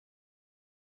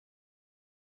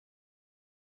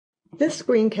This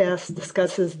screencast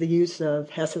discusses the use of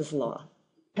Hess's law.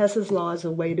 Hess's law is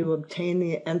a way to obtain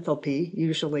the enthalpy,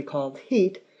 usually called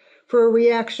heat, for a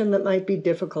reaction that might be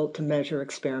difficult to measure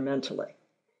experimentally.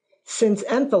 Since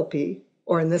enthalpy,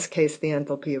 or in this case the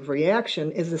enthalpy of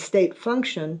reaction, is a state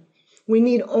function, we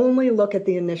need only look at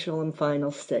the initial and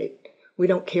final state. We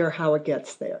don't care how it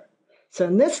gets there. So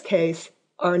in this case,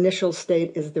 our initial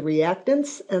state is the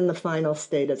reactants and the final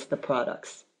state is the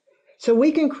products. So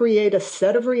we can create a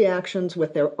set of reactions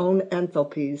with their own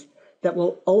enthalpies that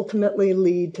will ultimately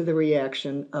lead to the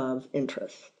reaction of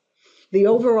interest. The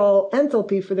overall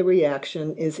enthalpy for the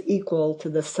reaction is equal to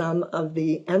the sum of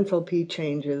the enthalpy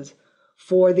changes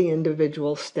for the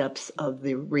individual steps of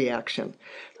the reaction.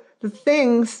 The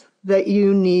things that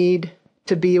you need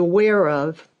to be aware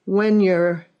of when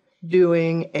you're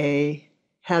doing a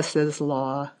Hess's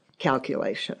law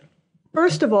calculation.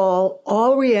 First of all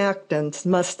reactants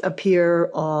must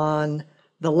appear on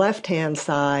the left-hand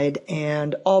side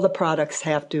and all the products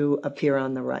have to appear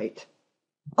on the right.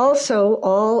 Also,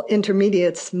 all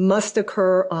intermediates must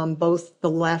occur on both the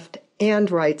left and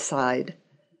right side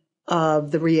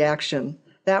of the reaction.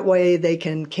 That way they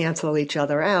can cancel each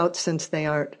other out since they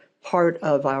aren't part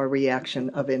of our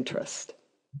reaction of interest.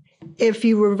 If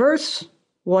you reverse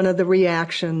one of the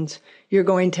reactions, you're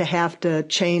going to have to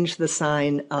change the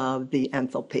sign of the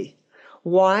enthalpy.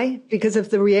 Why? Because if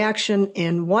the reaction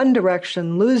in one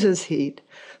direction loses heat,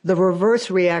 the reverse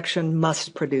reaction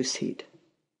must produce heat.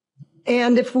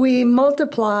 And if we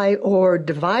multiply or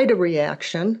divide a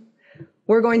reaction,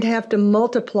 we're going to have to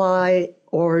multiply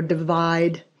or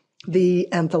divide the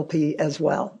enthalpy as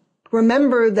well.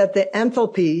 Remember that the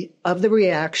enthalpy of the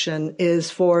reaction is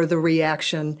for the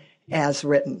reaction as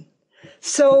written.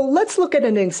 So let's look at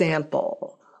an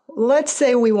example. Let's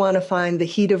say we want to find the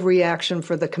heat of reaction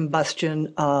for the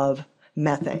combustion of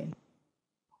methane.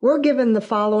 We're given the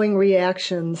following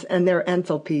reactions and their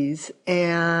enthalpies,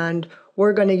 and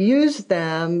we're going to use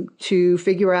them to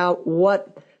figure out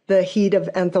what the heat of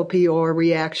enthalpy or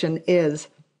reaction is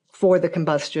for the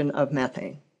combustion of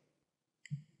methane.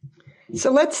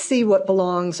 So let's see what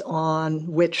belongs on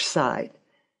which side.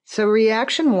 So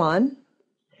reaction 1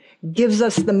 gives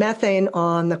us the methane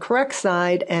on the correct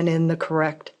side and in the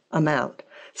correct amount.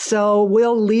 So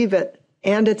we'll leave it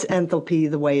and its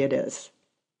enthalpy the way it is.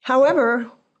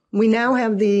 However, we now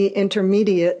have the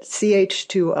intermediate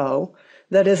CH2O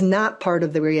that is not part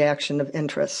of the reaction of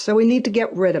interest. So we need to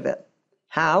get rid of it.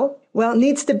 How? Well, it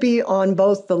needs to be on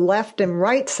both the left and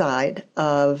right side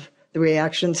of the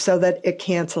reaction so that it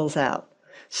cancels out.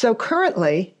 So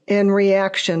currently in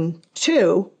reaction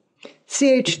 2,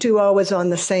 CH2O is on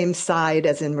the same side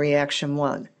as in reaction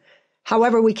 1.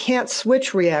 However, we can't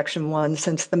switch reaction 1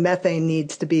 since the methane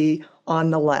needs to be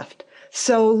on the left.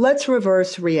 So let's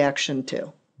reverse reaction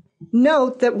 2.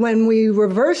 Note that when we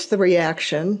reverse the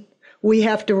reaction, we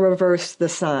have to reverse the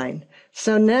sign.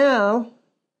 So now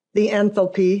the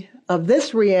enthalpy of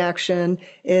this reaction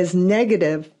is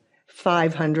negative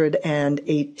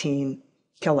 518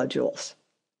 kilojoules.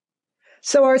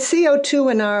 So our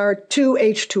CO2 and our two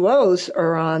H2Os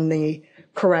are on the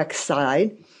correct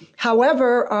side.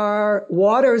 However, our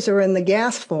waters are in the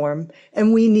gas form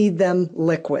and we need them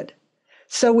liquid.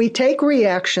 So we take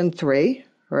reaction 3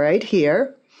 right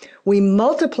here. We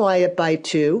multiply it by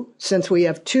 2 since we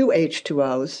have two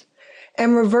H2Os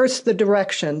and reverse the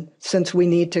direction since we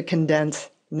need to condense,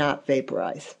 not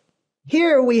vaporize.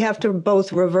 Here we have to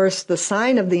both reverse the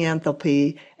sign of the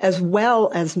enthalpy as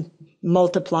well as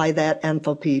multiply that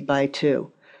enthalpy by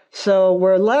 2. So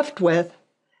we're left with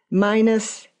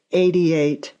minus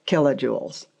 88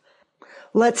 kilojoules.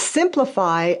 Let's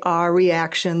simplify our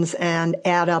reactions and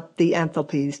add up the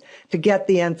enthalpies to get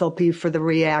the enthalpy for the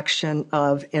reaction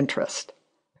of interest.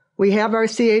 We have our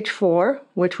CH4,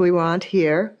 which we want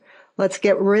here. Let's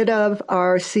get rid of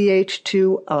our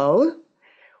CH2O.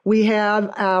 We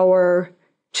have our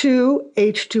two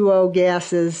H2O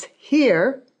gases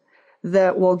here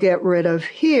that we'll get rid of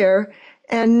here.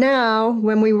 And now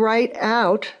when we write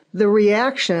out the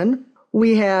reaction,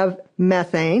 we have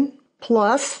methane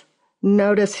plus,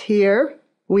 notice here,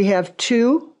 we have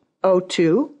two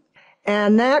O2,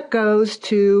 and that goes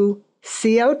to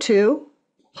CO2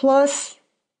 plus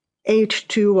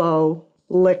H2O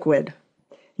liquid.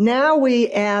 Now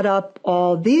we add up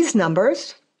all these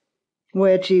numbers,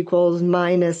 which equals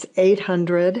minus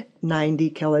 890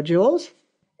 kilojoules,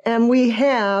 and we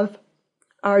have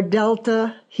our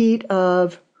delta heat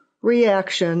of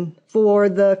reaction for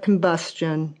the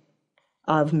combustion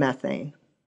of methane.